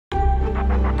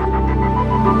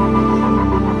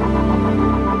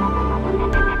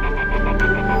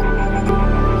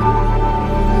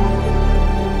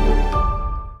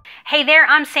Hey there,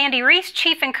 I'm Sandy Reese,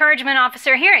 Chief Encouragement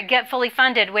Officer here at Get Fully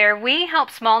Funded, where we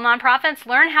help small nonprofits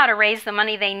learn how to raise the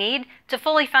money they need to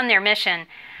fully fund their mission.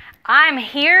 I'm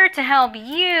here to help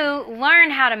you learn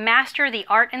how to master the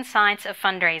art and science of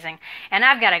fundraising. And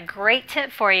I've got a great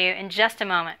tip for you in just a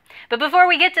moment. But before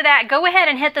we get to that, go ahead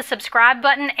and hit the subscribe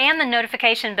button and the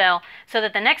notification bell so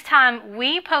that the next time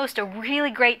we post a really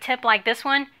great tip like this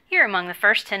one, you're among the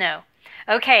first to know.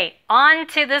 Okay, on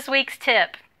to this week's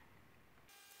tip.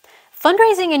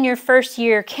 Fundraising in your first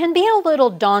year can be a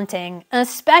little daunting,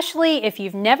 especially if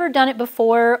you've never done it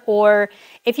before or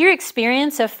if your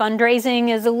experience of fundraising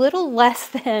is a little less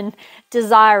than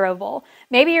desirable.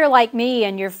 Maybe you're like me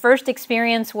and your first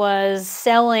experience was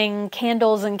selling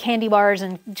candles and candy bars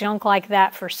and junk like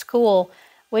that for school,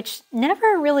 which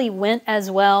never really went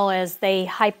as well as they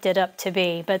hyped it up to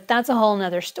be, but that's a whole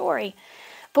nother story.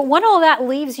 But what all that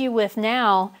leaves you with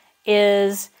now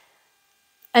is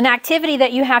an activity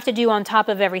that you have to do on top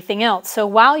of everything else. So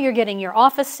while you're getting your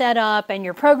office set up and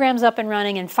your programs up and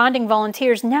running and finding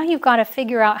volunteers, now you've got to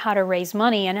figure out how to raise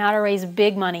money and how to raise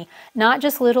big money, not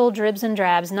just little dribs and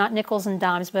drabs, not nickels and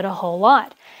dimes, but a whole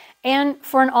lot. And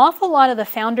for an awful lot of the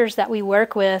founders that we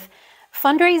work with,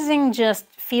 fundraising just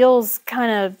feels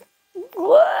kind of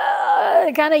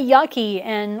yucky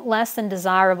and less than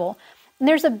desirable. And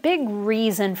there's a big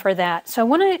reason for that. So I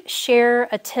want to share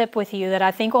a tip with you that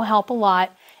I think will help a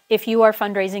lot if you are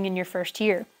fundraising in your first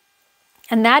year.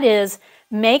 And that is,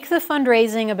 make the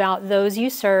fundraising about those you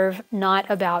serve, not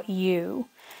about you.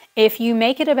 If you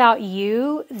make it about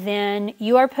you, then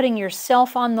you are putting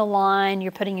yourself on the line,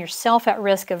 you're putting yourself at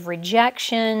risk of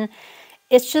rejection.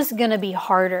 It's just going to be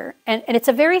harder. And it's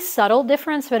a very subtle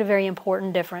difference, but a very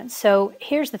important difference. So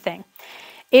here's the thing.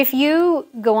 If you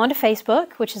go onto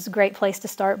Facebook, which is a great place to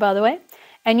start, by the way,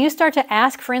 and you start to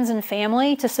ask friends and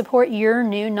family to support your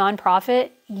new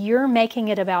nonprofit, you're making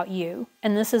it about you.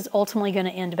 And this is ultimately going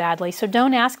to end badly. So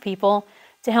don't ask people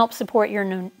to help support your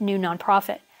new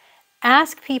nonprofit.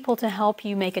 Ask people to help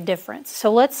you make a difference.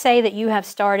 So let's say that you have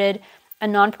started a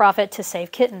nonprofit to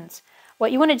save kittens.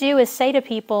 What you want to do is say to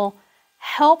people,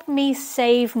 help me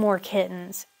save more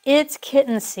kittens. It's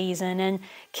kitten season and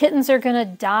kittens are going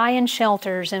to die in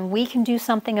shelters and we can do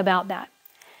something about that.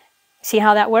 See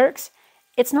how that works?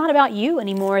 It's not about you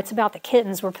anymore, it's about the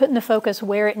kittens. We're putting the focus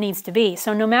where it needs to be.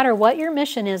 So no matter what your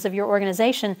mission is of your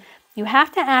organization, you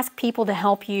have to ask people to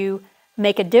help you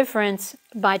make a difference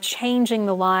by changing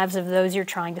the lives of those you're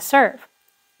trying to serve.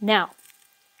 Now,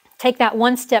 take that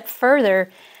one step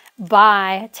further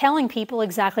by telling people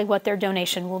exactly what their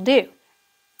donation will do.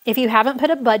 If you haven't put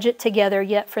a budget together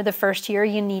yet for the first year,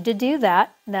 you need to do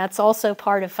that. That's also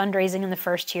part of fundraising in the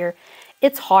first year.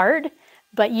 It's hard,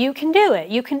 but you can do it.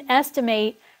 You can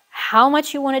estimate how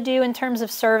much you want to do in terms of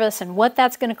service and what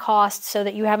that's going to cost so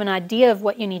that you have an idea of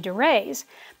what you need to raise.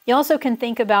 You also can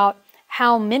think about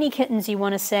how many kittens you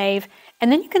want to save,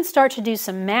 and then you can start to do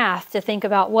some math to think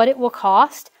about what it will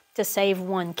cost to save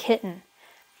one kitten.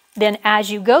 Then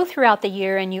as you go throughout the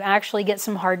year and you actually get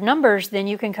some hard numbers, then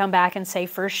you can come back and say,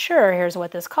 for sure, here's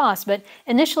what this costs. But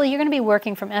initially, you're going to be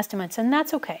working from estimates, and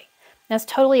that's okay. That's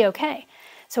totally okay.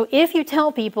 So if you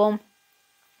tell people,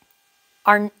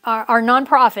 our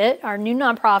nonprofit, our new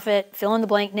nonprofit, fill in the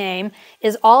blank name,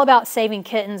 is all about saving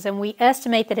kittens, and we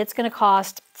estimate that it's going to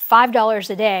cost $5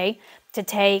 a day to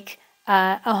take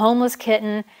a homeless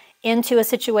kitten into a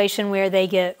situation where they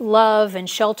get love and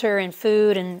shelter and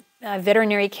food and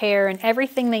veterinary care and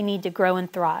everything they need to grow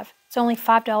and thrive. It's only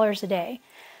 $5 a day.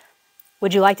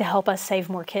 Would you like to help us save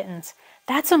more kittens?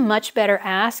 That's a much better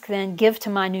ask than give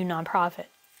to my new nonprofit.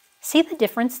 See the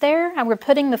difference there? How we're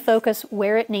putting the focus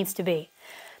where it needs to be.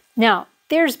 Now,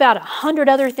 there's about 100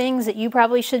 other things that you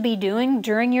probably should be doing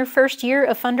during your first year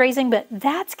of fundraising, but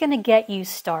that's going to get you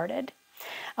started.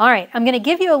 All right, I'm going to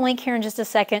give you a link here in just a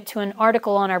second to an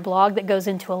article on our blog that goes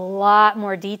into a lot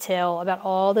more detail about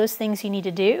all those things you need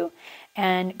to do.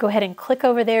 And go ahead and click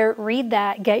over there, read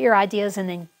that, get your ideas, and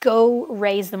then go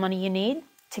raise the money you need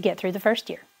to get through the first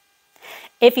year.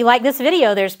 If you like this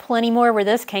video, there's plenty more where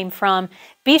this came from.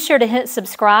 Be sure to hit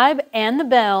subscribe and the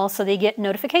bell so that you get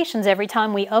notifications every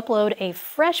time we upload a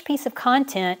fresh piece of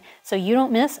content so you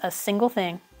don't miss a single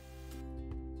thing.